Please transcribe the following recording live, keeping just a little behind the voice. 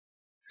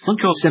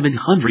SUNKKO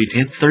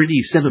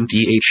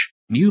 737DH,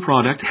 new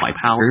product high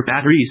power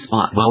battery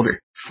spot welder.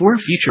 4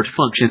 featured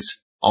functions: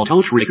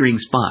 auto triggering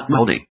spot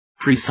welding,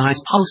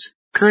 precise pulse,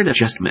 current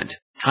adjustment,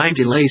 time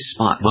delay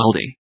spot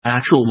welding,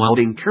 actual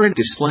welding current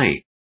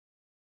display.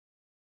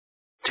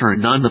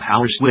 Turn on the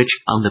power switch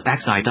on the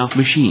backside of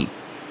machine.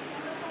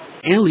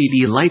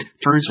 LED light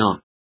turns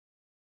on.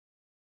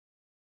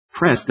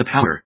 Press the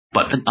power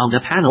button on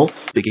the panel,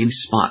 begin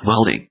spot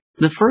welding.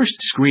 The first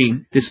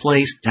screen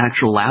displays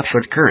actual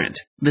output current.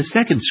 The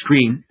second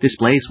screen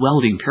displays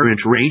welding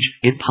current range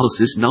and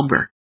pulses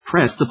number.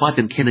 Press the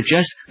button can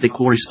adjust the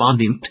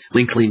corresponding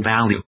twinkling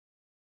value.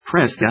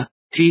 Press the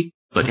T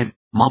button,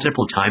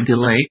 multiple time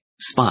delay,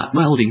 spot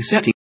welding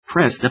setting.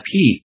 Press the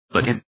P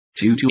button,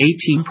 2 to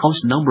 18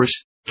 pulse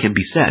numbers can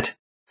be set.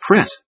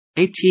 Press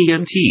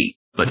ATMT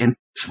button,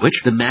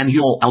 switch the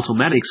manual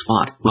automatic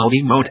spot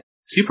welding mode.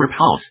 Super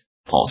pulse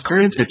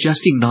current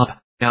adjusting knob,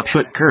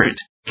 output current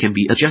can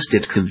be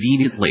adjusted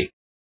conveniently.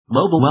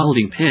 Mobile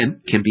welding pin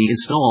can be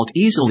installed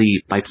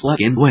easily by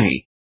plug-in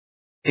way.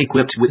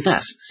 Equipped with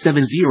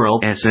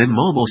S70SN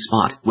mobile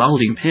spot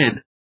welding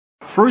pin.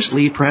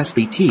 Firstly, press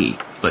the T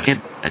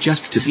button,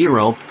 adjust to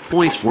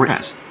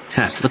 0.4S,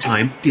 test the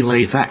time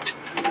delay effect.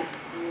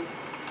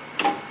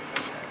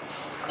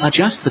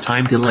 Adjust the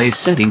time delay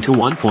setting to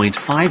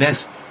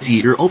 1.5S,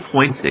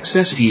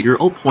 0.6S,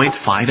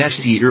 0.5S,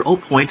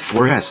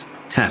 0.4S,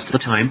 test the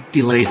time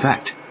delay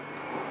effect.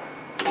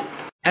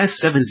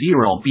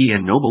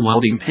 S70BN mobile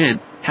welding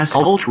pin has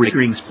auto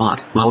triggering spot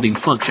welding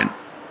function.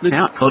 The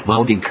output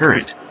welding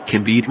current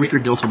can be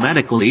triggered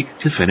automatically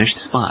to finish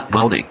spot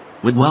welding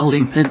when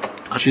welding pin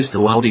touches the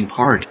welding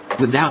part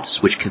without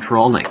switch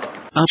controlling.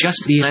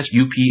 Adjust the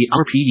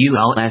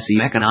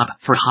SUPRPULSE knob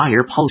for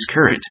higher pulse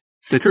current.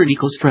 The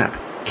nickel strip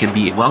can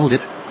be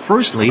welded.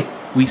 Firstly,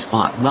 we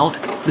spot weld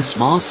the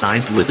small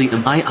sized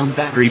lithium-ion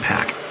battery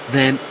pack,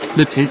 then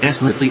the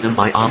 10S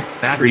lithium-ion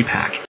battery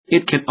pack.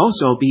 It can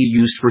also be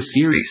used for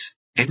series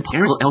and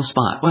parallel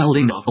spot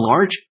welding of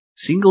large,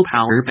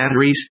 single-power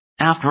batteries.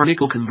 After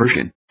nickel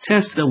conversion,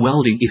 test the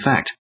welding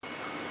effect.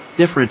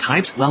 Different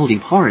types welding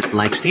parts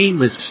like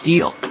stainless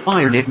steel,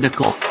 iron and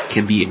nickel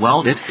can be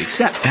welded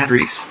except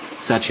batteries,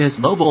 such as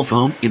mobile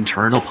phone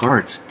internal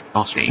parts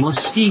of stainless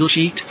steel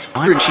sheet,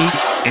 iron sheet,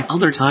 and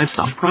other types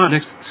of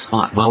products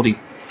spot welding.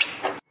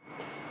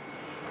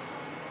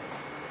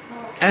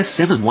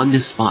 S71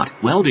 is spot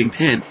welding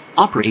pin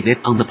operated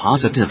on the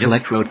positive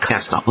electrode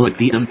cast of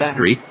lithium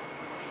battery.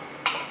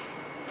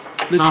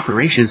 The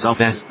operations of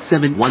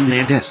S71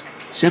 and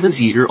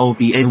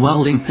S70BN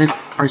welding pin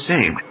are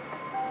same.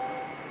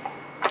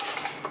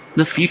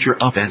 The feature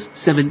of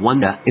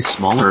S71 is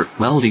smaller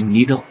welding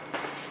needle.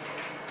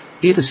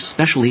 It is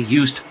specially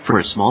used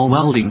for small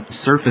welding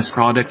surface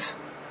products.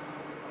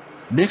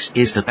 Next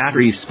is the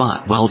battery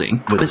spot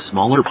welding with a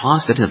smaller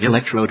positive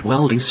electrode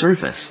welding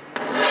surface.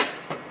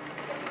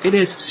 It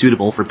is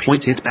suitable for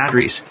pointed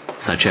batteries,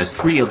 such as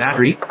 3A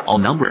battery, all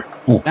number,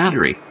 O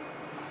battery.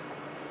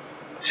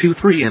 2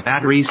 3A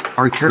batteries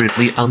are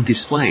currently on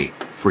display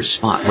for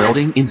spot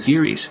welding in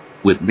series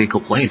with nickel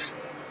plates.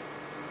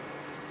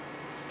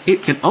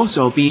 It can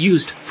also be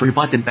used for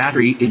button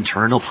battery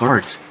internal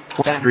parts,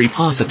 battery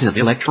positive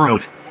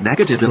electrode,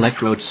 negative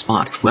electrode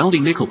spot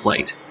welding nickel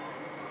plate.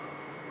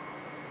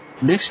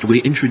 Next we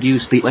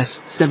introduce the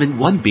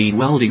S71B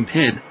welding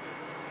pin.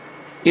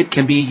 It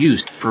can be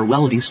used for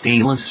welding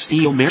stainless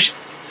steel mesh,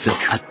 fill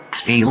cut,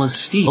 stainless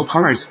steel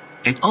parts,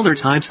 and other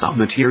types of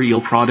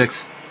material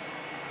products.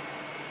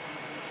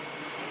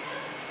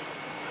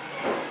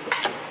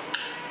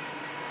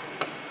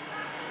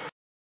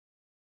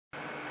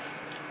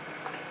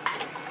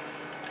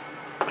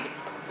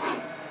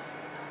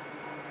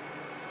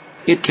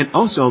 It can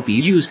also be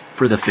used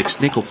for the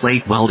fixed nickel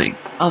plate welding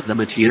of the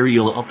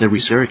material of the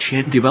research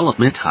and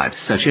development types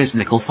such as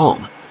nickel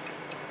foam.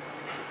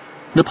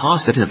 The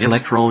positive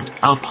electrode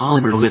of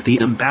polymer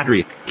lithium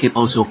battery can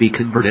also be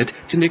converted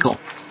to nickel.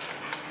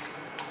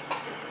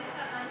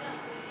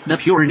 The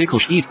pure nickel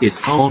sheet is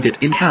folded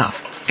in half,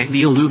 and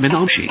the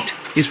aluminum sheet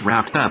is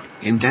wrapped up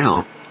and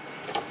down.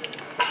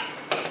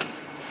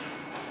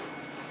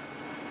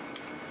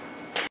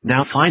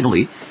 Now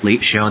finally,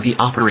 let's show the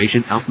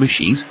operation of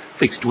machine's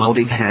fixed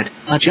welding head.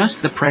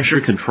 Adjust the pressure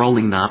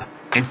controlling knob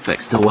and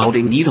fix the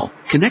welding needle.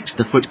 Connect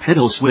the foot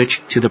pedal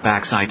switch to the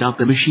backside of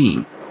the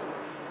machine.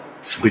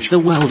 Switch the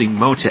welding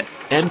mode to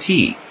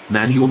MT,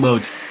 manual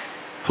mode.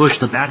 Push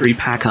the battery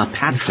pack up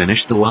and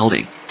finish the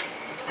welding.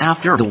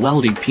 After the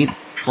welding pin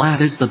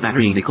flattens the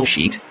battery nickel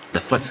sheet, the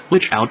foot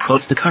switch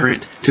outputs the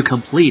current to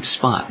complete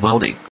spot welding.